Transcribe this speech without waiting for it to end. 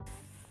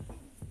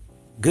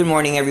Good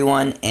morning,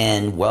 everyone,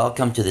 and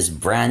welcome to this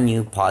brand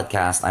new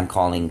podcast I'm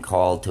calling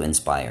Call to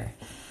Inspire.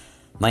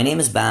 My name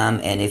is Bam,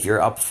 and if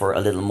you're up for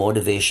a little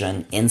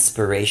motivation,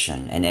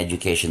 inspiration, and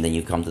education, then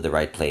you've come to the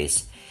right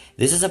place.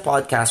 This is a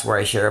podcast where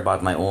I share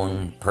about my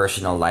own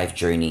personal life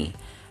journey,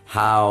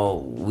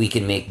 how we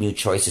can make new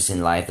choices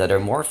in life that are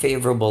more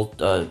favorable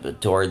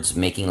towards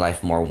making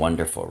life more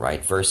wonderful,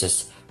 right?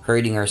 Versus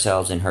hurting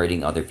ourselves and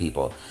hurting other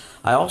people.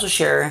 I also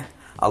share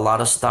a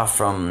lot of stuff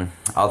from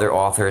other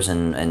authors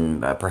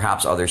and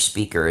perhaps other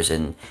speakers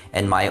and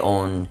my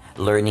own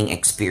learning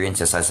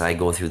experiences as I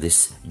go through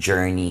this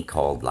journey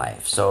called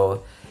life.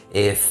 So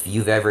if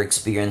you've ever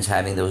experienced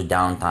having those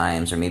down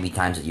times or maybe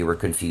times that you were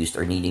confused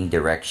or needing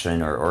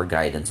direction or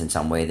guidance in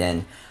some way,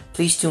 then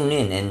please tune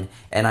in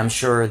and I'm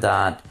sure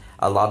that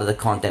a lot of the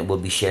content we'll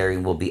be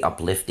sharing will be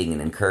uplifting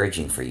and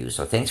encouraging for you.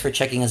 So thanks for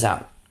checking us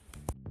out.